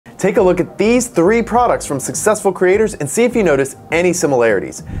Take a look at these 3 products from successful creators and see if you notice any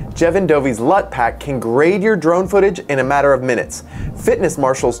similarities. Jevin Dovey's LUT Pack can grade your drone footage in a matter of minutes. Fitness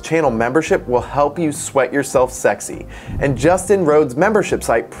Marshall's channel membership will help you sweat yourself sexy. And Justin Rhodes' membership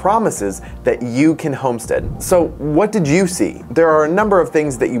site promises that you can homestead. So what did you see? There are a number of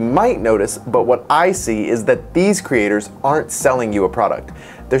things that you might notice, but what I see is that these creators aren't selling you a product.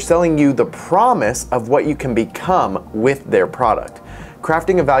 They're selling you the promise of what you can become with their product.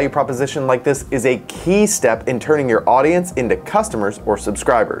 Crafting a value proposition like this is a key step in turning your audience into customers or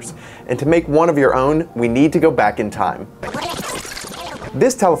subscribers. And to make one of your own, we need to go back in time.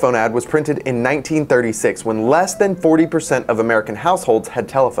 This telephone ad was printed in 1936 when less than 40% of American households had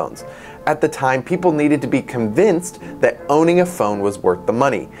telephones. At the time, people needed to be convinced that owning a phone was worth the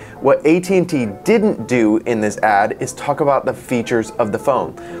money. What AT&T didn't do in this ad is talk about the features of the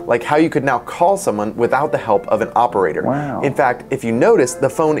phone, like how you could now call someone without the help of an operator. Wow. In fact, if you notice, the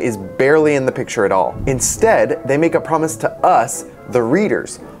phone is barely in the picture at all. Instead, they make a promise to us, the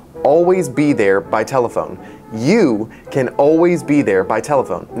readers. Always be there by telephone. You can always be there by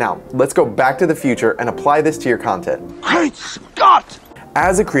telephone. Now, let's go back to the future and apply this to your content. Great Scott!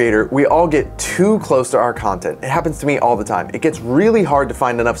 As a creator, we all get too close to our content. It happens to me all the time. It gets really hard to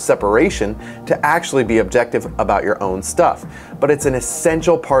find enough separation to actually be objective about your own stuff. But it's an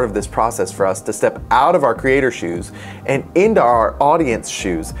essential part of this process for us to step out of our creator shoes and into our audience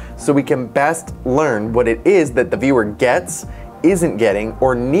shoes so we can best learn what it is that the viewer gets, isn't getting,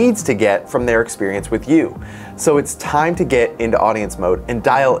 or needs to get from their experience with you. So it's time to get into audience mode and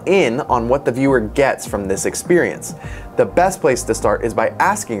dial in on what the viewer gets from this experience. The best place to start is by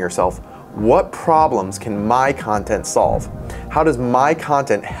asking yourself, what problems can my content solve? How does my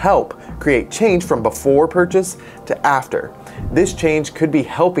content help create change from before purchase to after? This change could be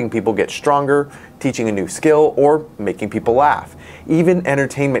helping people get stronger, teaching a new skill, or making people laugh. Even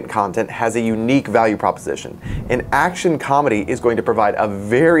entertainment content has a unique value proposition. An action comedy is going to provide a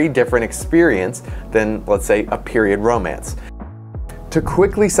very different experience than, let's say, a period romance. To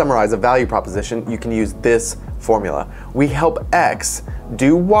quickly summarize a value proposition, you can use this formula. We help X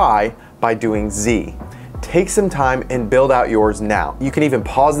do Y by doing Z. Take some time and build out yours now. You can even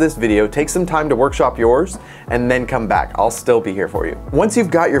pause this video, take some time to workshop yours, and then come back. I'll still be here for you. Once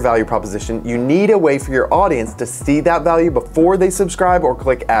you've got your value proposition, you need a way for your audience to see that value before they subscribe or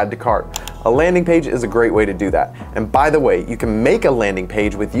click add to cart. A landing page is a great way to do that. And by the way, you can make a landing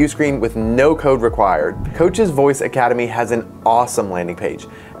page with Uscreen with no code required. Coach's Voice Academy has an awesome landing page.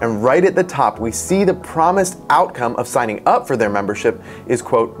 And right at the top, we see the promised outcome of signing up for their membership is,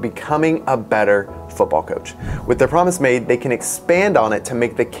 quote, becoming a better football coach. With their promise made, they can expand on it to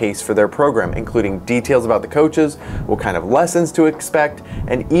make the case for their program, including details about the coaches, what kind of lessons to expect,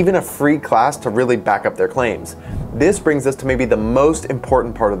 and even a free class to really back up their claims. This brings us to maybe the most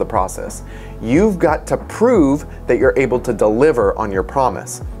important part of the process. You've got to prove that you're able to deliver on your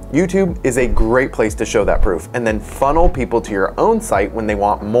promise. YouTube is a great place to show that proof and then funnel people to your own site when they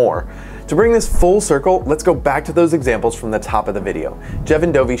want more. To bring this full circle, let's go back to those examples from the top of the video.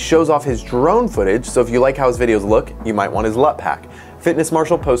 Jevin Dovey shows off his drone footage, so if you like how his videos look, you might want his LUT Pack. Fitness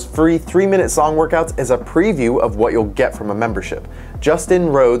Marshall posts free 3-minute song workouts as a preview of what you'll get from a membership. Justin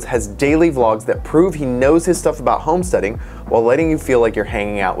Rhodes has daily vlogs that prove he knows his stuff about homesteading while letting you feel like you're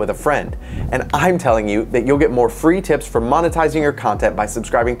hanging out with a friend. And I'm telling you that you'll get more free tips for monetizing your content by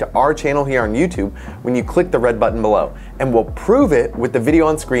subscribing to our channel here on YouTube when you click the red button below. And we'll prove it with the video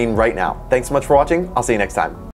on screen right now. Thanks so much for watching. I'll see you next time.